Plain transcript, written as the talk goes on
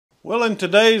Well, in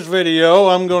today's video,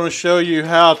 I'm going to show you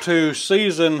how to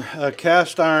season a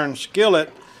cast iron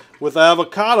skillet with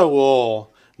avocado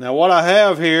oil. Now, what I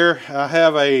have here, I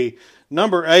have a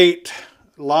number 8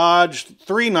 Lodge,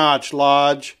 3-notch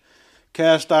Lodge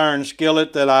cast iron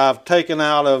skillet that I've taken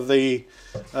out of the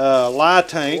lye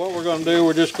tank. What we're going to do,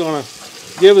 we're just going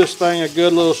to give this thing a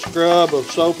good little scrub of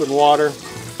soap and water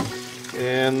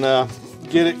and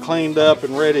get it cleaned up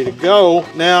and ready to go.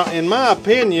 Now, in my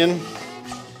opinion,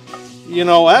 you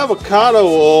know, avocado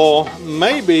oil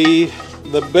may be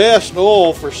the best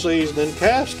oil for seasoning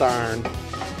cast iron.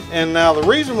 And now the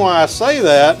reason why I say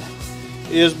that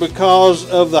is because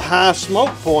of the high smoke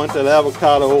point that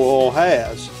avocado oil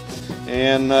has.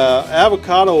 And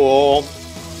avocado oil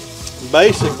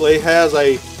basically has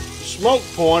a smoke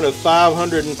point of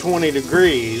 520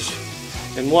 degrees.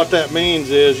 And what that means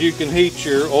is you can heat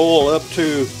your oil up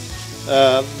to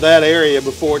that area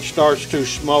before it starts to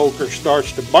smoke or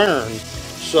starts to burn.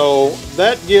 So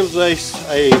that gives us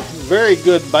a very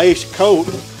good base coat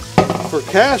for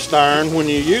cast iron when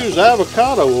you use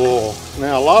avocado oil.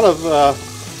 Now, a lot of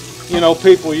you know,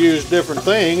 people use different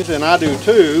things, and I do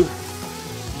too,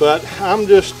 but I'm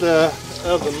just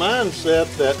of the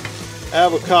mindset that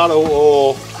avocado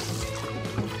oil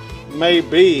may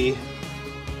be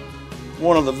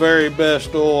one of the very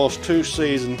best oils to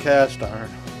season cast iron.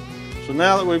 So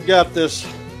now that we've got this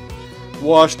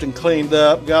washed and cleaned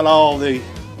up, got all the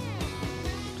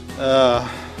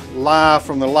lye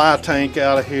from the lye tank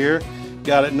out of here,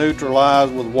 got it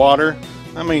neutralized with water.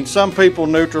 I mean, some people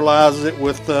neutralize it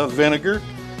with vinegar,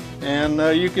 and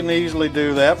you can easily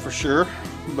do that for sure,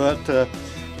 but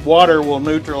water will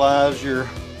neutralize your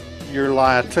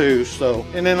lye too. So,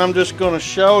 and then I'm just going to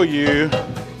show you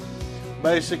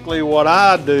basically what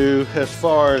I do as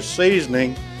far as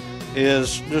seasoning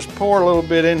is just pour a little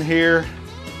bit in here.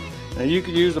 Now, you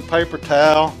could use a paper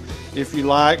towel if you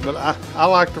like, but I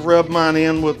like to rub mine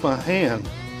in with my hand,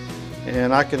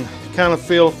 and I can kind of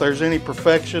feel if there's any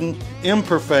imperfections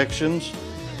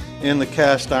in the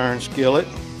cast iron skillet.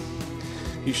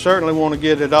 You certainly want to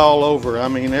get it all over. I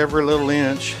mean, every little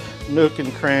inch, nook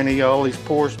and cranny, all these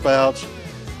pour spouts,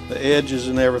 the edges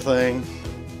and everything,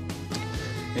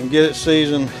 and get it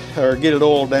seasoned or get it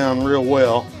oiled down real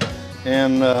well.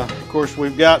 And of course,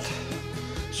 we've got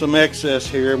some excess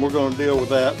here, and we're going to deal with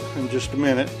that in just a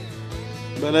minute.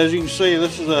 But as you can see,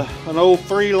 this is an old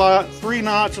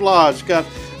 3-notch Lodge. It's got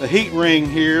a heat ring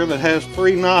here that has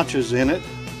 3 notches in it,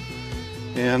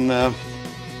 and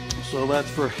so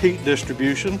that's for heat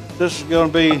distribution. This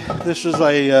is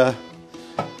a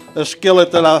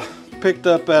skillet that I picked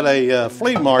up at a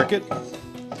flea market,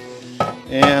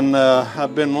 and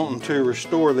I've been wanting to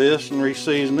restore this and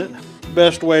re-season it.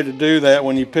 Best way to do that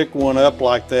when you pick one up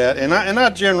like that, and I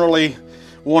generally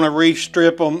want to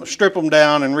strip them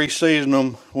down and re-season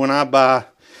them when I buy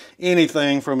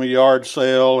anything from a yard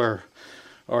sale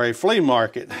or a flea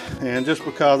market. And just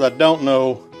because I don't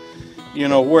know, you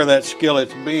know, where that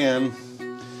skillet's been,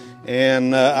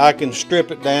 and I can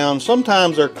strip it down.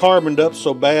 Sometimes they're carboned up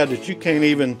so bad that you can't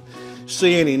even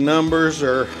see any numbers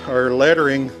or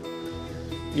lettering,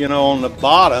 you know, on the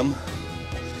bottom.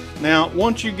 Now,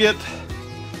 once you get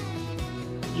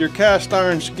your cast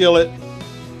iron skillet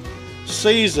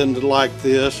seasoned like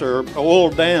this or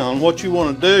oiled down, what you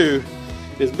want to do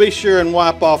is be sure and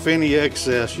wipe off any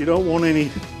excess. You don't want any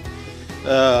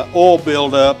oil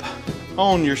buildup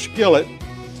on your skillet,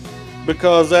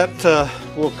 because that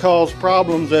will cause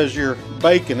problems as you're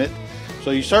baking it.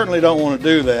 So you certainly don't want to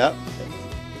do that.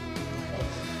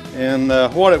 And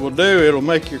what it will do, it'll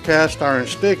make your cast iron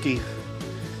sticky,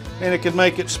 and it can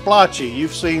make it splotchy.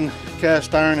 You've seen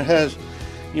cast iron, it has,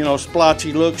 you know,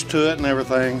 splotchy looks to it and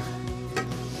everything,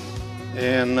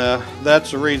 and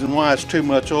that's the reason why it's too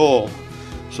much oil.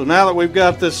 So now that we've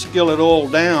got this skillet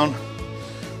oiled down,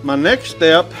 my next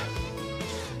step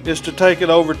is to take it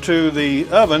over to the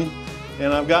oven,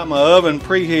 and I've got my oven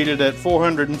preheated at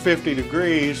 450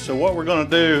 degrees. So what we're going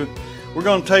to do, we're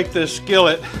going to take this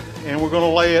skillet and we're going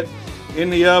to lay it in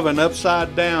the oven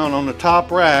upside down on the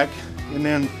top rack, and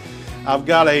then I've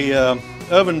got a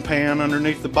oven pan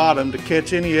underneath the bottom to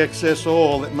catch any excess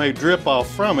oil that may drip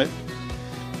off from it.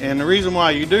 And the reason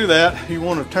why you do that, you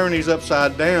want to turn these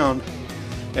upside down,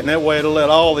 and that way it'll let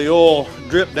all the oil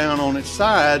drip down on its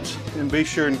sides and be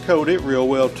sure and coat it real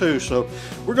well too. So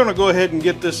we're going to go ahead and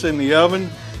get this in the oven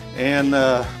and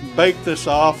bake this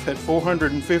off at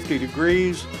 450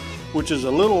 degrees, which is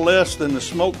a little less than the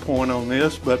smoke point on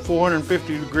this, but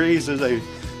 450 degrees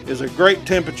is a great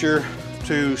temperature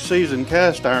to season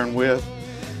cast iron with.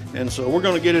 And so we're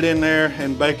going to get it in there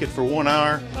and bake it for 1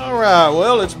 hour. All right,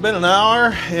 well, it's been an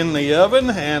hour in the oven,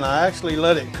 and I actually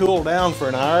let it cool down for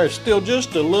an hour. It's still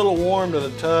just a little warm to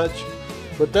the touch,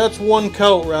 but that's one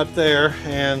coat right there.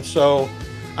 And so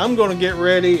I'm going to get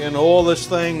ready and oil this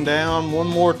thing down one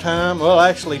more time. Well,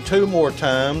 actually 2 more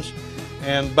times,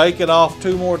 and bake it off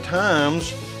 2 more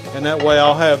times. And that way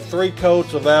I'll have 3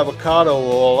 coats of avocado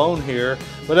oil on here.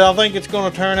 But I think it's going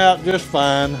to turn out just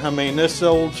fine. I mean, this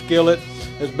old skillet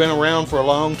has been around for a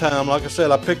long time. Like I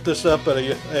said, I picked this up at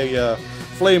a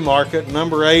flea market,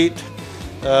 number 8,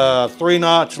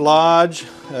 3-notch Lodge,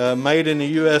 made in the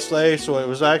USA. So it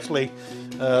was actually,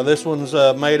 this one's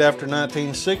made after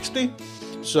 1960.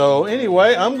 So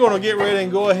anyway, I'm going to get ready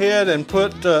and go ahead and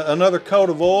put another coat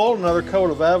of oil, another coat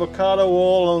of avocado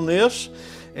oil on this,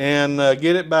 and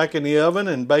get it back in the oven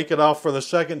and bake it off for the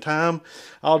 2nd time.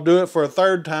 I'll do it for a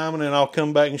 3rd time, and then I'll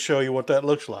come back and show you what that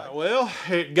looks like. Well,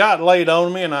 it got late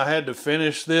on me and I had to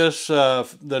finish this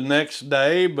the next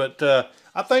day, but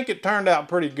I think it turned out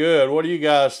pretty good. What do you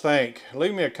guys think?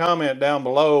 Leave me a comment down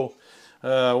below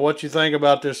what you think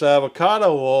about this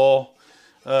avocado oil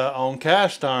on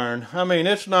cast iron. I mean,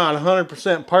 it's not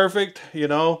 100% perfect, you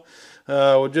know,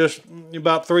 with just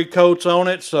about 3 coats on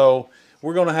it, so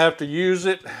we're going to have to use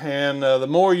it, and the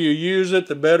more you use it,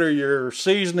 the better your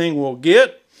seasoning will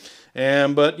get.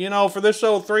 But you know, for this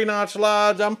old 3-notch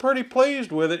Lodge, I'm pretty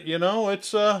pleased with it. You know,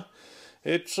 it's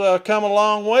come a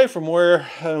long way from where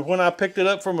when I picked it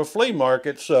up from a flea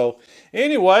market. So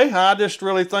anyway, I just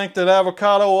really think that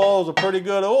avocado oil is a pretty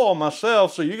good oil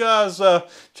myself. So you guys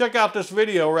check out this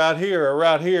video right here or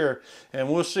right here, and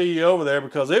we'll see you over there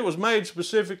because it was made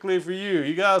specifically for you.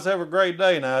 You guys have a great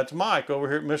day. Now, it's Mike over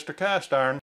here at Mr. Cast Iron.